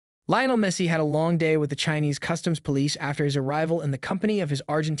Lionel Messi had a long day with the Chinese Customs Police after his arrival in the company of his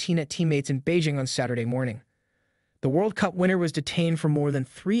Argentina teammates in Beijing on Saturday morning. The World Cup winner was detained for more than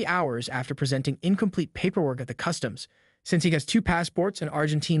 3 hours after presenting incomplete paperwork at the customs. Since he has two passports, an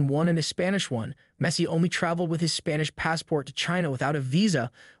Argentine one and a Spanish one, Messi only traveled with his Spanish passport to China without a visa,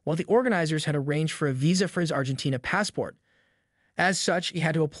 while the organizers had arranged for a visa for his Argentina passport. As such, he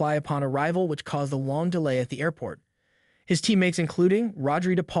had to apply upon arrival, which caused a long delay at the airport. His teammates, including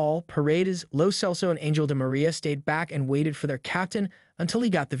Rodri de Paul, Paredes, Lo Celso, and Angel Di Maria, stayed back and waited for their captain until he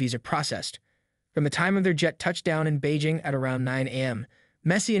got the visa processed. From the time of their jet touchdown in Beijing at around 9 a.m.,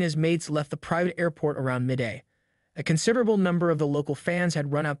 Messi and his mates left the private airport around midday. A considerable number of the local fans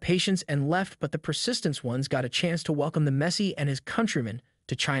had run out patience and left, but the persistent ones got a chance to welcome the Messi and his countrymen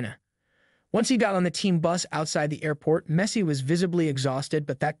to China. Once he got on the team bus outside the airport, Messi was visibly exhausted,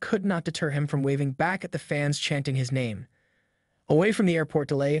 but that could not deter him from waving back at the fans chanting his name. Away from the airport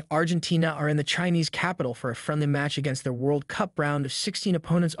delay, Argentina are in the Chinese capital for a friendly match against their World Cup round of 16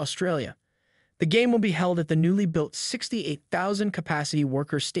 opponents, Australia. The game will be held at the newly built 68,000-capacity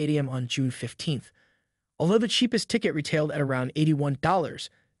Workers' Stadium on June 15th. Although the cheapest ticket retailed at around $81,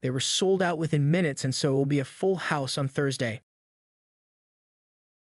 they were sold out within minutes, and so it will be a full house on Thursday.